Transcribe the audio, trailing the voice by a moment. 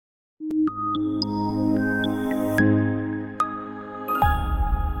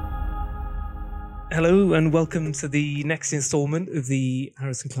Hello and welcome to the next instalment of the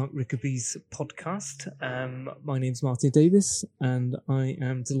Harrison Clark Rickaby's podcast. My name's Martyn Davies and I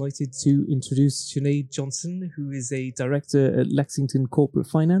am delighted to introduce Sinead Johnson, who is a director at Lexington Corporate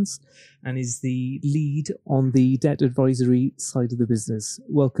Finance and is the lead on the debt advisory side of the business.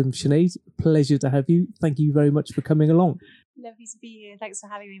 Welcome, Sinead. Pleasure to have you. Thank you very much for coming along. Lovely to be here. Thanks for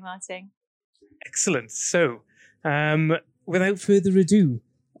having me, Martyn. Excellent. So, without further ado,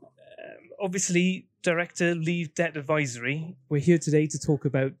 obviously, Director, Lead Debt Advisory. We're here today to talk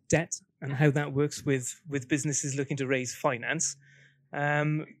about debt and how that works with businesses looking to raise finance.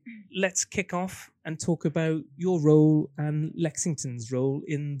 Let's kick off and talk about your role and Lexington's role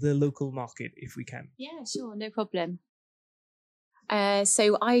in the local market, if we can. Yeah, sure, no problem.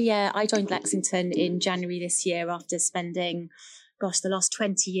 So I joined Lexington in January this year after spending the last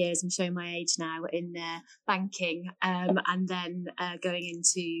 20 years, I'm showing my age now, in banking, and then going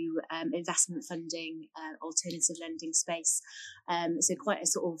into investment funding, alternative lending space. So quite a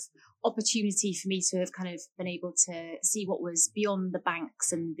sort of opportunity for me to have kind of been able to see what was beyond the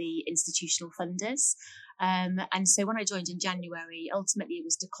banks and the institutional funders. And so when I joined in January, ultimately it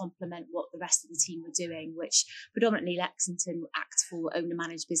was to complement what the rest of the team were doing, which predominantly Lexington act for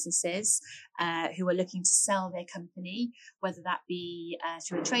owner-managed businesses who are looking to sell their company, whether that be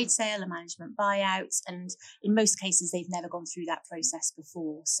through a trade sale, a management buyout. And in most cases, they've never gone through that process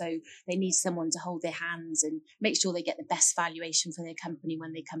before. So they need someone to hold their hands and make sure they get the best valuation for their company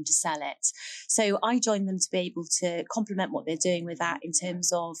when they come to sell it. So I joined them to be able to complement what they're doing with that in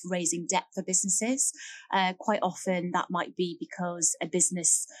terms of raising debt for businesses. Quite often that might be because a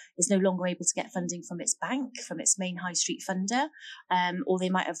business is no longer able to get funding from its bank, from its main high street funder, or they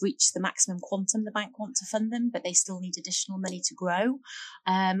might have reached the maximum quantum the bank want to fund them, but they still need additional money to grow.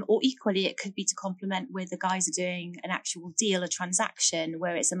 Or equally, it could be to complement with the guys are doing an actual deal, a transaction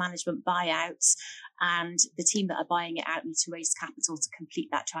where it's a management buyout and the team that are buying it out need to raise capital to complete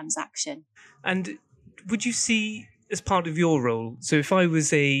that transaction. And would you see as part of your role, so if I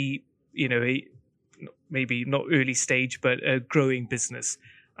was maybe not early stage, but a growing business,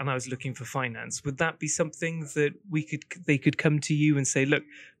 and I was looking for finance, would that be something that they could come to you and say, look,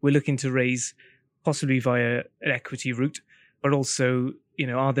 we're looking to raise possibly via an equity route, but also,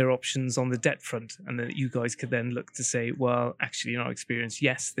 are there options on the debt front? And then you guys could then look to say, well, actually, in our experience,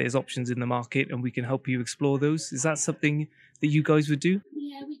 yes, there's options in the market and we can help you explore those. Is that something that you guys would do?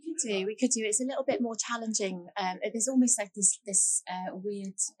 Yeah, we could do. It's a little bit more challenging. There's almost like this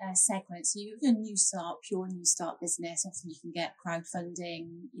weird segment. So you have a pure new start business. Often you can get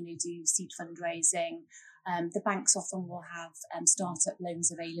crowdfunding, do seed fundraising. The banks often will have startup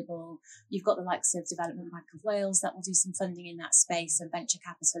loans available. You've got the likes of Development Bank of Wales that will do some funding in that space and venture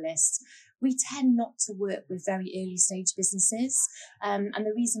capitalists. We tend not to work with very early stage businesses. And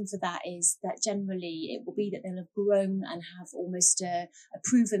the reason for that is that generally it will be that they'll have grown and have almost a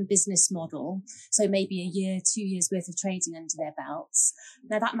proven business model. So maybe a year, 2 years worth of trading under their belts.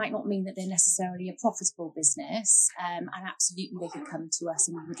 Now that might not mean that they're necessarily a profitable business. And absolutely they could come to us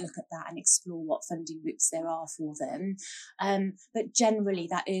and we would look at that and explore what funding routes there are for them. But generally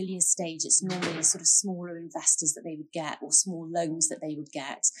that earlier stage, it's normally sort of smaller investors that they would get or small loans that they would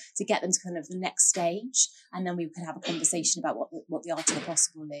get to get them to kind of the next stage. And then we could have a conversation about what the art of the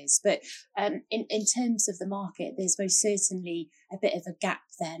possible is. But in terms of the market, there's most certainly a bit of a gap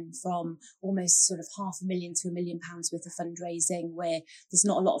then from almost sort of £500,000 to £1 million worth of fundraising where there's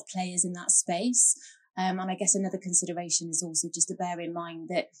not a lot of players in that space. And I guess another consideration is also just to bear in mind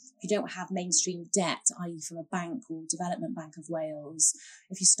that if you don't have mainstream debt, i.e. from a bank or Development Bank of Wales,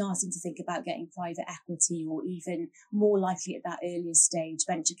 if you're starting to think about getting private equity or even more likely at that earlier stage,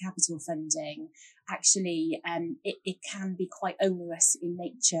 venture capital funding, actually it can be quite onerous in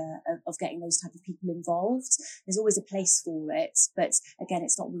nature of getting those type of people involved. There's always a place for it, but again,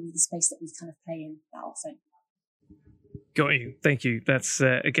 it's not really the space that we kind of play in that often. Got you. Thank you. That's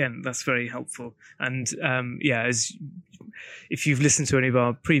that's very helpful. And if you've listened to any of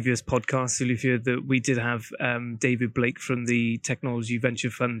our previous podcasts, you'll hear that we did have David Blake from the Technology Venture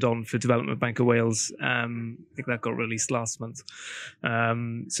Fund on for Development Bank of Wales. I think that got released last month.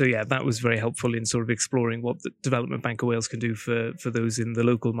 That was very helpful in sort of exploring what the Development Bank of Wales can do for those in the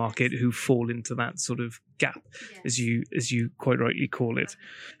local market who fall into that sort of gap, yes, as you quite rightly call it.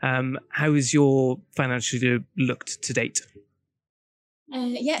 How has your financial year looked to date?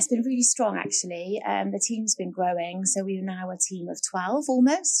 It's been really strong, actually. The team's been growing. So we are now a team of 12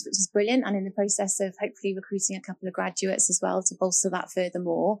 almost, which is brilliant. And in the process of hopefully recruiting a couple of graduates as well to bolster that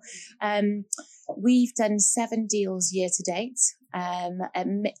furthermore. We've done 7 deals year to date. a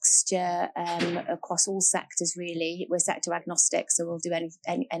mixture across all sectors, really. We're sector agnostic, so we'll do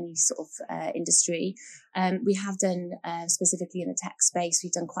any sort of industry. We have done, specifically in the tech space,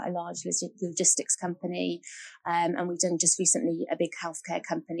 we've done quite a large logistics company, and we've done just recently a big healthcare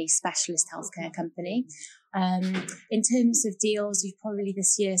company, specialist healthcare company. In terms of deals, we've probably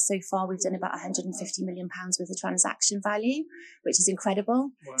this year so far, we've done about £150 million worth of transaction value, which is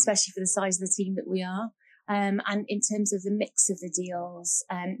incredible, wow, especially for the size of the team that we are. And in terms of the mix of the deals,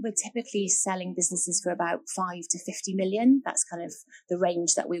 we're typically selling businesses for about 5 to 50 million. That's kind of the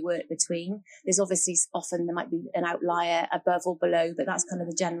range that we work between. There's obviously often there might be an outlier above or below, but that's kind of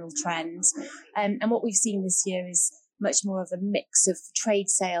the general trend. And what we've seen this year is much more of a mix of trade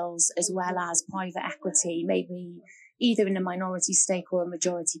sales as well as private equity, maybe either in a minority stake or a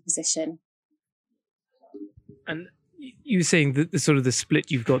majority position. And you were saying that the sort of the split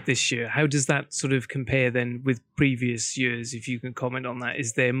you've got this year, how does that sort of compare then with previous years? If you can comment on that,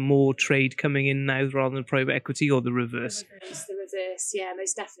 is there more trade coming in now rather than private equity, or the reverse? The reverse, yeah,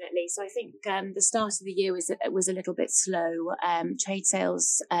 most definitely. So I think the start of the year was a little bit slow. Trade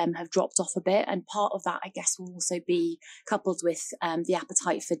sales have dropped off a bit, and part of that, I guess, will also be coupled with the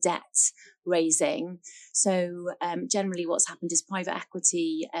appetite for debt raising. So generally what's happened is private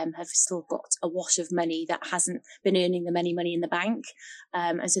equity have still got a wash of money that hasn't been earning them any money in the bank,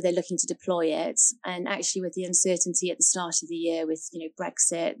 and so they're looking to deploy it. And actually with the uncertainty at the start of the year with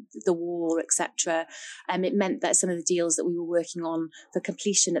Brexit, the war, etc., it meant that some of the deals that we were working on for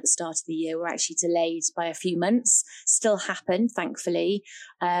completion at the start of the year were actually delayed by a few months. Still happened, thankfully,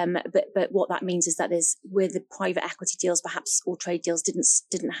 but what that means is that there's where the private equity deals perhaps or trade deals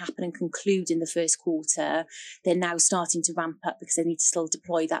didn't happen and conclude in the first quarter, they're now starting to ramp up because they need to still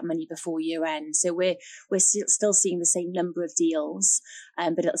deploy that money before year end. So we're still seeing the same number of deals,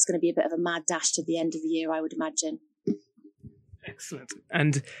 but it's going to be a bit of a mad dash to the end of the year, I would imagine. Excellent.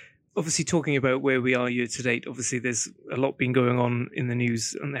 And obviously talking about where we are year to date, obviously there's a lot been going on in the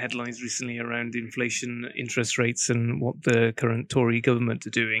news and the headlines recently around inflation, interest rates, and what the current Tory government are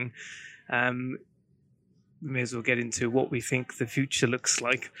doing. We may as well get into what we think the future looks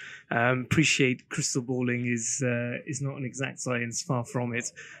like. Appreciate crystal balling is not an exact science, far from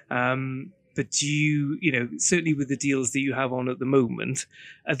it. But do you certainly with the deals that you have on at the moment,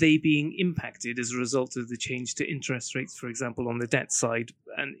 are they being impacted as a result of the change to interest rates, for example, on the debt side?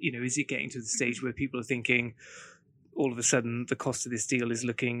 And, is it getting to the stage where people are thinking, all of a sudden, the cost of this deal is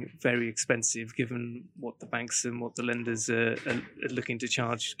looking very expensive, given what the banks and what the lenders are looking to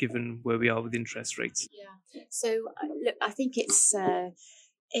charge, given where we are with interest rates? Yeah. So, look, I think it's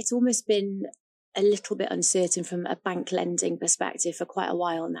almost been a little bit uncertain from a bank lending perspective for quite a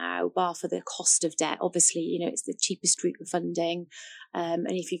while now, bar for the cost of debt. Obviously, it's the cheapest route of funding. And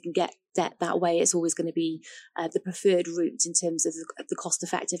if you can get debt that way, it's always going to be the preferred route in terms of the cost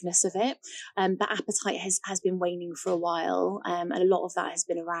effectiveness of it. But appetite has been waning for a while. And a lot of that has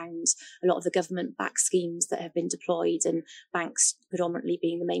been around a lot of the government backed schemes that have been deployed, and banks predominantly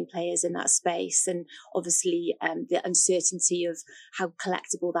being the main players in that space. And obviously the uncertainty of how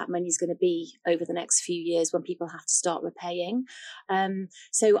collectible that money is going to be over the next few years when people have to start repaying.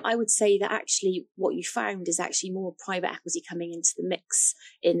 So I would say that actually what you found is actually more private equity coming into the mix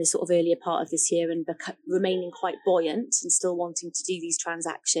in the sort of earlier part of this year and remaining quite buoyant and still wanting to do these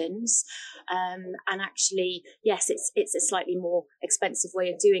transactions. And actually, yes, it's a slightly more expensive way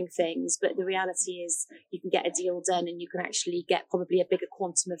of doing things, but the reality is you can get a deal done and you can actually get probably a bigger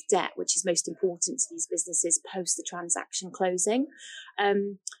quantum of debt, which is most important to these businesses post the transaction closing.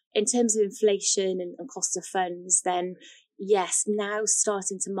 In terms of inflation and cost of funds, then yes, now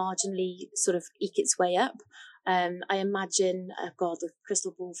starting to marginally sort of eke its way up. I imagine, the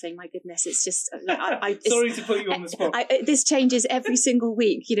crystal ball thing, my goodness, it's just... Sorry to put you on the spot. This changes every single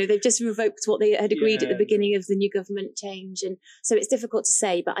week. They've just revoked what they had agreed at the beginning of the new government change. And so it's difficult to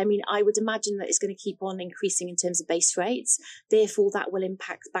say, but I mean, I would imagine that it's going to keep on increasing in terms of base rates. Therefore, that will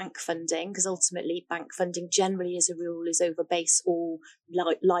impact bank funding, because ultimately bank funding generally as a rule is over base or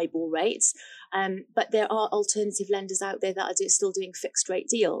LIBOR rates. But there are alternative lenders out there that are still doing fixed rate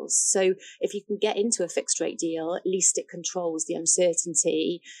deals. So if you can get into a fixed rate deal, at least it controls the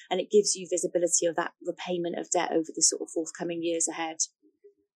uncertainty and it gives you visibility of that repayment of debt over the sort of forthcoming years ahead.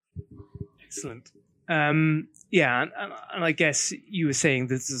 Excellent. And I guess you were saying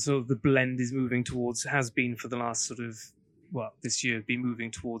that the blend is moving towards, has been for the last this year, been moving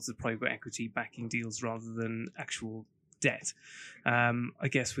towards the private equity backing deals rather than actual debt. I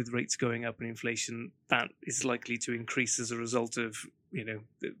guess with rates going up and inflation, that is likely to increase as a result of,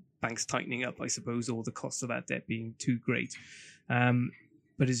 the banks tightening up, I suppose, or the cost of that debt being too great.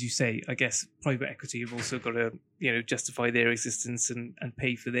 But But as you say, I guess private equity have also got to, justify their existence and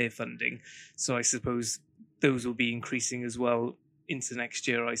pay for their funding. So I suppose those will be increasing as well into next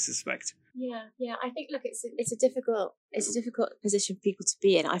year, I suspect. Yeah. I think, look, it's a difficult position for people to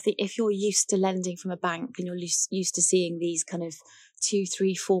be in. I think if you're used to lending from a bank and you're used to seeing these kind of 2,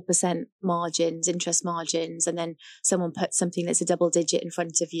 3, 4% margins, interest margins, and then someone puts something that's a double digit in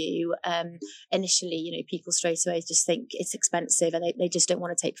front of you, initially, people straight away just think it's expensive and they just don't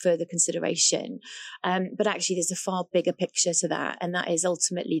want to take further consideration. But actually there's a far bigger picture to that. And that is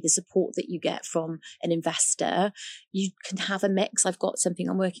ultimately the support that you get from an investor. You can have a mix. I've got something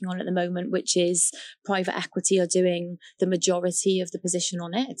I'm working on at the moment, which is private equity are doing the majority of the position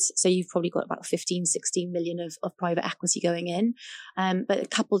on it. So you've probably got about 15, 16 million of private equity going in. But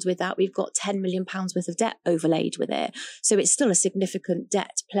coupled with that, we've got £10 million worth of debt overlaid with it. So it's still a significant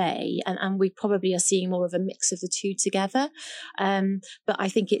debt play. And we probably are seeing more of a mix of the two together. But I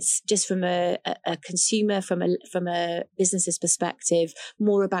think it's just from a consumer, from a business's perspective,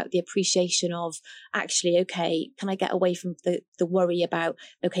 more about the appreciation of actually, okay, can I get away from the worry about,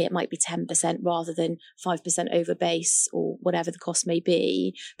 okay, it might be 10% rather than 5% over base or whatever the cost may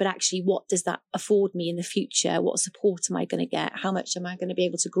be. But actually, what does that afford me in the future? What support am I going to get? How much am I going to be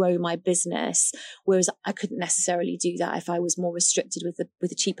able to grow my business? Whereas I couldn't necessarily do that if I was more restricted with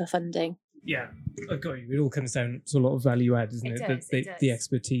the cheaper funding. Yeah, I got you. It all comes down to a lot of value add, isn't it? It does. The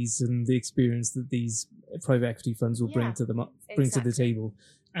expertise and the experience that these private equity funds will bring to the table,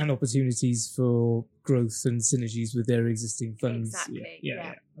 and opportunities for growth and synergies with their existing funds. Exactly.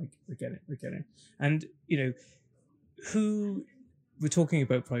 Yeah. I get it. And who we're talking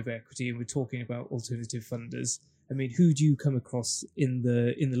about private equity and we're talking about alternative funders. I mean, who do you come across in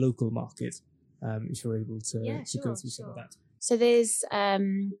the local market? If you're able to go through some of that. So there's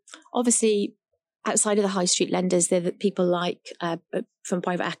obviously outside of the high street lenders, there are people like from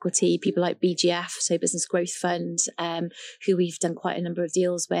private equity, people like BGF, so Business Growth Fund, who we've done quite a number of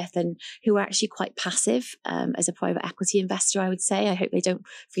deals with and who are actually quite passive as a private equity investor, I would say. I hope they don't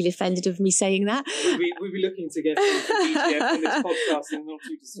feel offended of me saying that. We'll be looking to get BGF on this podcast in the not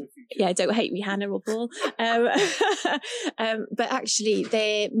too distant future. Yeah, don't hate me, Hannah or Paul. But actually,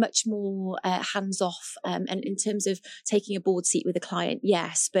 they're much more hands-off. And in terms of taking a board seat with a client,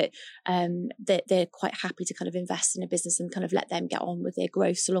 yes, but they're quite happy to kind of invest in a business and kind of let them get on with their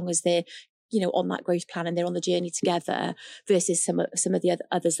growth, so long as they're on that growth plan and they're on the journey together, versus some of the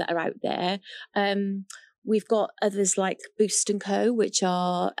others that are out there. We've got others like Boost & Co, which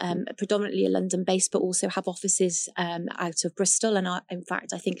are predominantly a London based, but also have offices out of Bristol and are, in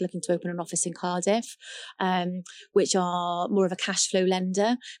fact, I think looking to open an office in Cardiff, which are more of a cash flow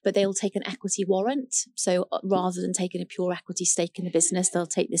lender, but they'll take an equity warrant. So rather than taking a pure equity stake in the business, they'll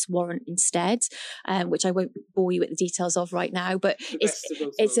take this warrant instead, which I won't bore you with the details of right now, but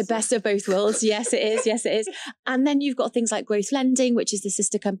it's the best of both worlds. Yes, it is. Yes, it is. And then you've got things like Growth Lending, which is the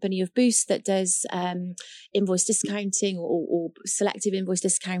sister company of Boost that does invoice discounting or selective invoice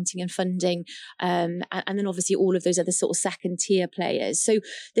discounting and funding, and then obviously all of those other sort of second tier players. So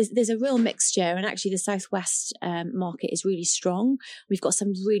there's a real mixture, and actually the Southwest market is really strong. We've got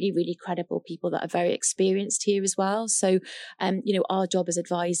some really, really credible people that are very experienced here as well. So our job as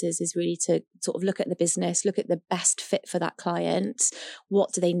advisors is really to sort of look at the business, look at the best fit for that client.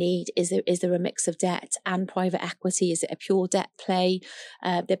 What do they need? Is there a mix of debt and private equity? Is it a pure debt play?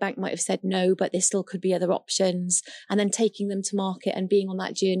 The bank might have said no, but there still could be other options, and then taking them to market and being on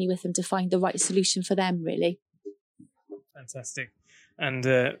that journey with them to find the right solution for them, really. Fantastic. And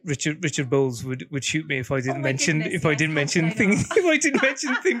Richard Bowles would shoot me if I didn't mention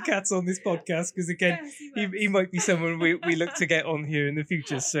Thin Cats on this podcast, because again, he might be someone we look to get on here in the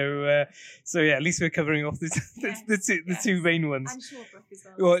future. So yeah, at least we're covering off the two main ones. And Shawbrook as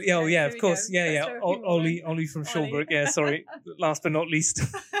well. Well, yeah, of course, yeah. Ollie from Shawbrook. Yeah, sorry. Last but not least.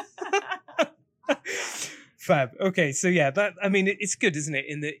 Fab. Okay, so yeah, it's good, isn't it?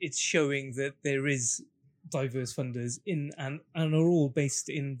 In that it's showing that there is diverse funders in and are all based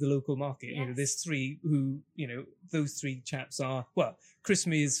in the local market. Yes. There's three who, those three chaps are, well, Chris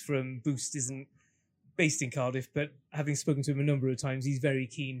Mears from Boost isn't based in Cardiff, but having spoken to him a number of times, he's very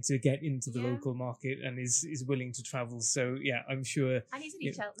keen to get into the local market and is willing to travel. So yeah, I'm sure. And he's in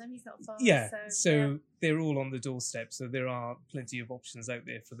East Cheltenham, he's not far. Yeah, so they're all on the doorstep. So there are plenty of options out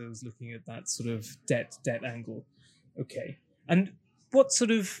there for those looking at that sort of debt angle. Okay. And what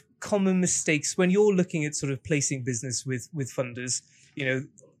sort of common mistakes, when you're looking at sort of placing business with funders,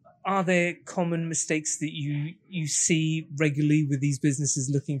 are there common mistakes that you you see regularly with these businesses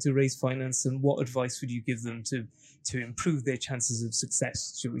looking to raise finance, and what advice would you give them to improve their chances of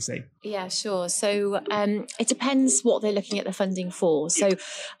success, should we say? Yeah, sure. So it depends what they're looking at the funding for. So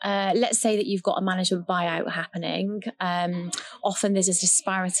let's say that you've got a management buyout happening. Often there's a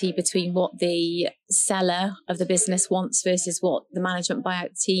disparity between what the seller of the business wants versus what the management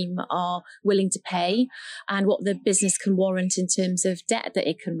buyout team are willing to pay, and what the business can warrant in terms of debt that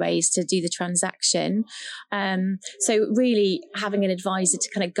it can raise to do the transaction. So really having an advisor to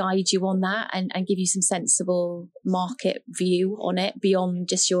kind of guide you on that and give you some sensible market view on it beyond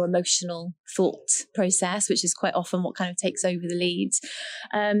just your emotional thought process, which is quite often what kind of takes over the lead.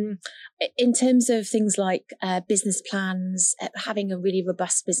 In terms of things like business plans, having a really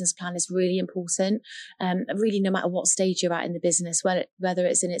robust business plan is really important. Really, no matter what stage you're at in the business, whether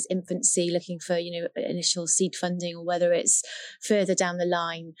it's in its infancy, looking for initial seed funding, or whether it's further down the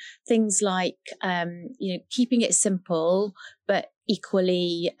line, things like keeping it simple but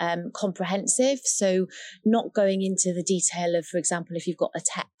equally comprehensive. So not going into the detail of, for example, if you've got a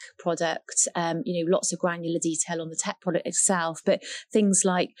tech product, lots of granular detail on the tech product itself, but things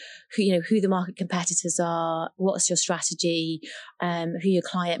like who the market competitors are, what's your strategy, who your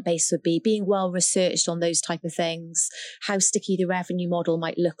client base would be, being well researched on those type of things, how sticky the revenue model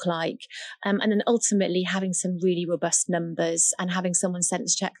might look like, and then ultimately having some really robust numbers and having someone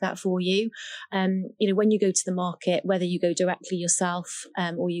sense check that for you. When you go to the market, whether you go directly yourself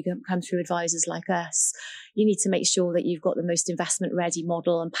or you come through advisors like us, you need to make sure that you've got the most investment ready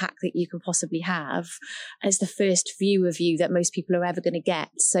model and pack that you can possibly have. And it's the first view of you that most people are ever going to get.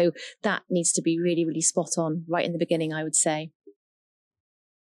 So that needs to be really, really spot on right in the beginning, I would say.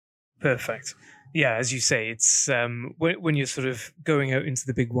 Perfect. Yeah, as you say, it's when you're sort of going out into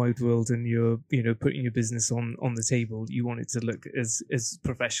the big wide world and you're putting your business on the table, you want it to look as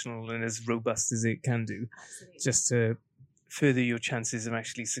professional and as robust as it can do. Absolutely. Just to further your chances of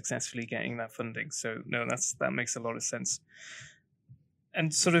actually successfully getting that funding. So no, that makes a lot of sense.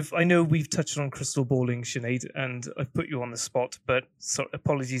 And sort of, I know we've touched on crystal balling, Sinead, and I've put you on the spot, but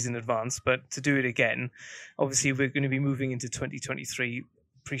apologies in advance. But to do it again, obviously we're going to be moving into 2023.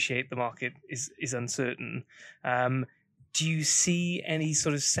 Appreciate the market is uncertain. Do you see any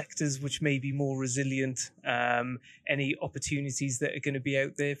sort of sectors which may be more resilient? Any opportunities that are going to be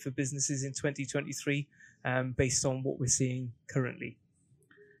out there for businesses in 2023 based on what we're seeing currently?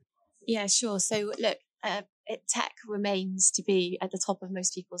 Yeah, sure. So look, tech remains to be at the top of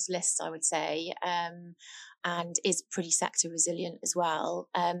most people's lists, I would say, and is pretty sector resilient as well.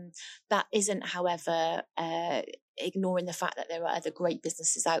 That isn't, however, ignoring the fact that there are other great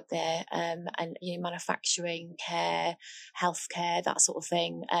businesses out there, and manufacturing, care, healthcare, that sort of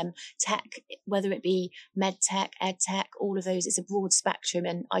thing. Tech, whether it be med tech, ed tech, all of those, it's a broad spectrum.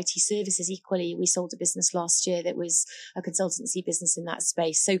 And IT services equally. We sold a business last year that was a consultancy business in that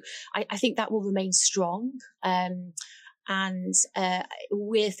space. So I think that will remain strong. And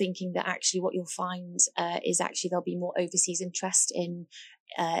we're thinking that actually what you'll find is actually there'll be more overseas interest in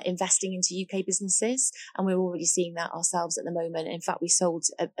investing into UK businesses. And we're already seeing that ourselves at the moment. In fact, we sold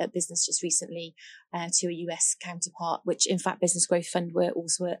a business just recently to a US counterpart, which in fact Business Growth Fund were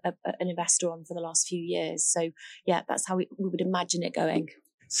also an investor on for the last few years. So yeah, that's how we would imagine it going.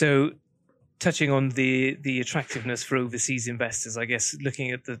 So touching on the attractiveness for overseas investors, I guess looking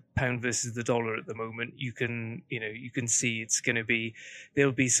at the pound versus the dollar at the moment, you can see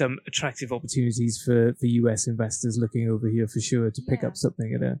there'll be some attractive opportunities for US investors looking over here for sure to pick up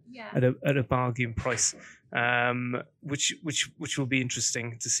something at a bargain price, which will be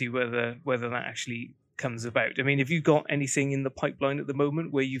interesting to see whether that actually comes about. I mean, have you got anything in the pipeline at the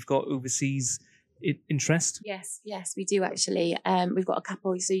moment where you've got overseas interest? Yes, we do actually. We've got a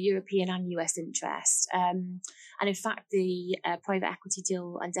couple, so European and US interest. And in fact, the private equity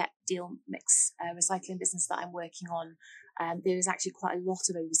deal and debt deal mix recycling business that I'm working on, there is actually quite a lot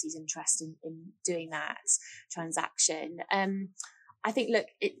of overseas interest in doing that transaction. I think, look,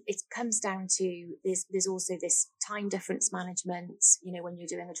 it comes down to there's also this time difference management. When you're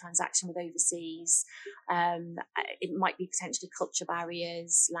doing a transaction with overseas, it might be potentially culture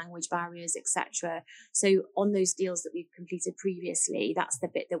barriers, language barriers, etc. So on those deals that we've completed previously, that's the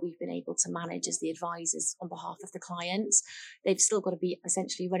bit that we've been able to manage as the advisors on behalf of the client. They've still got to be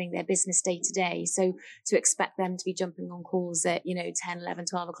essentially running their business day to day. So to expect them to be jumping on calls at 10, 11,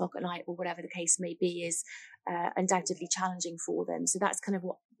 12 o'clock at night or whatever the case may be is undoubtedly challenging for them. So that's kind of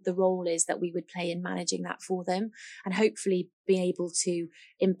what the role is that we would play in managing that for them, and hopefully being able to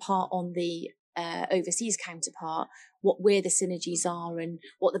impart on the overseas counterpart where the synergies are and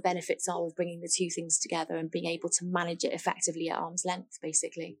what the benefits are of bringing the two things together and being able to manage it effectively at arm's length,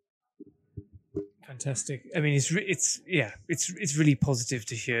 basically. Fantastic. I mean, it's really positive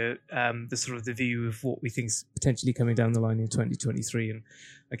to hear the sort of the view of what we think's potentially coming down the line in 2023. And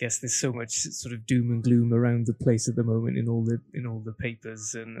I guess there's so much sort of doom and gloom around the place at the moment in all the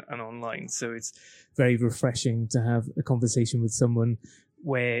papers and online. So it's very refreshing to have a conversation with someone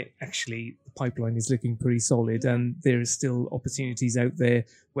where actually the pipeline is looking pretty solid, and there are still opportunities out there,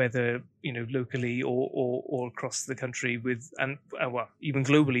 whether locally or across the country, with well, even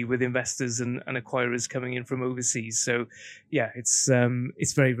globally, with investors and acquirers coming in from overseas. So yeah, it's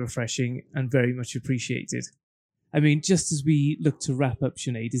very refreshing and very much appreciated. I mean, just as we look to wrap up,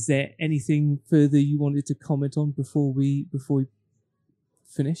 Sinead, is there anything further you wanted to comment on before we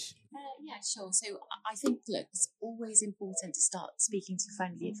finish? Yeah, sure. So I think, look, it's always important to start speaking to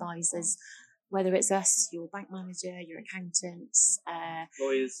friendly advisors, whether it's us, your bank manager, your accountants,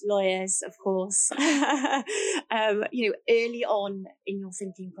 lawyers, of course. Early on in your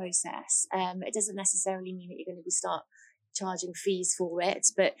thinking process, it doesn't necessarily mean that you're going to start charging fees for it,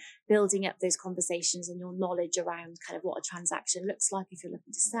 but building up those conversations and your knowledge around kind of what a transaction looks like if you're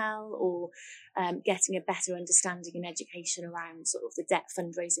looking to sell, or getting a better understanding and education around sort of the debt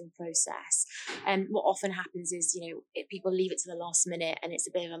fundraising process. And what often happens is, people leave it to the last minute and it's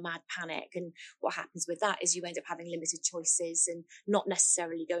a bit of a mad panic. And what happens with that is you end up having limited choices and not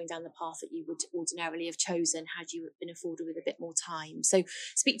necessarily going down the path that you would ordinarily have chosen had you been afforded with a bit more time. So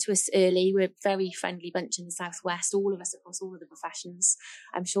speak to us early. We're a very friendly bunch in the Southwest, all of us across all of the professions.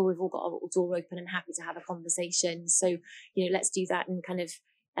 I'm sure we've all got our door open and happy to have a conversation. So, let's do that and kind of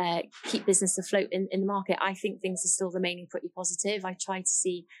keep business afloat in the market. I think things are still remaining pretty positive. I try to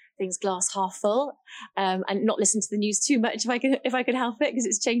see things glass half full, and not listen to the news too much if I could help it, because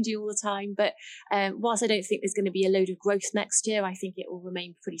it's changing all the time. But whilst I don't think there's going to be a load of growth next year, I think it will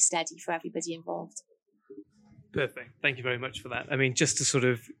remain pretty steady for everybody involved. Perfect. Thank you very much for that. I mean, just to sort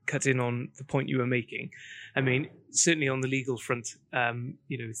of cut in on the point you were making, I mean, certainly on the legal front,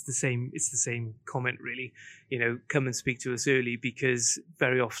 it's the same comment really. Come and speak to us early, because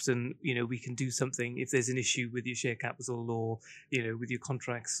very often, we can do something if there's an issue with your share capital or, with your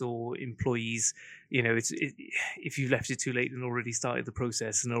contracts or employees. If you've left it too late and already started the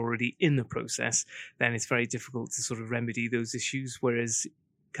process and already in the process, then it's very difficult to sort of remedy those issues. Whereas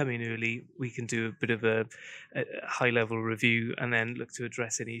come in early, we can do a bit of a high-level review and then look to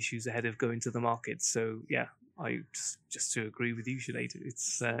address any issues ahead of going to the market. So, yeah, I just to agree with you, Sinead,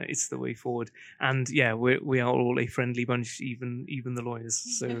 it's the way forward. And, yeah, we are all a friendly bunch, even the lawyers.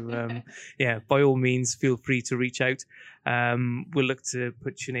 So, yeah, by all means, feel free to reach out. We'll look to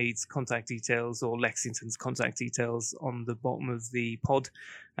put Sinead's contact details or Lexington's contact details on the bottom of the pod.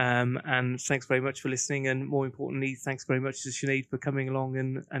 And thanks very much for listening. And more importantly, thanks very much to Sinead for coming along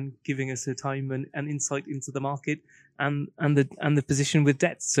and giving us her time and insight into the market and the position with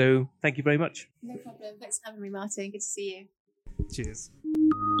debt. So thank you very much. No problem. Thanks for having me, Martyn. Good to see you. Cheers.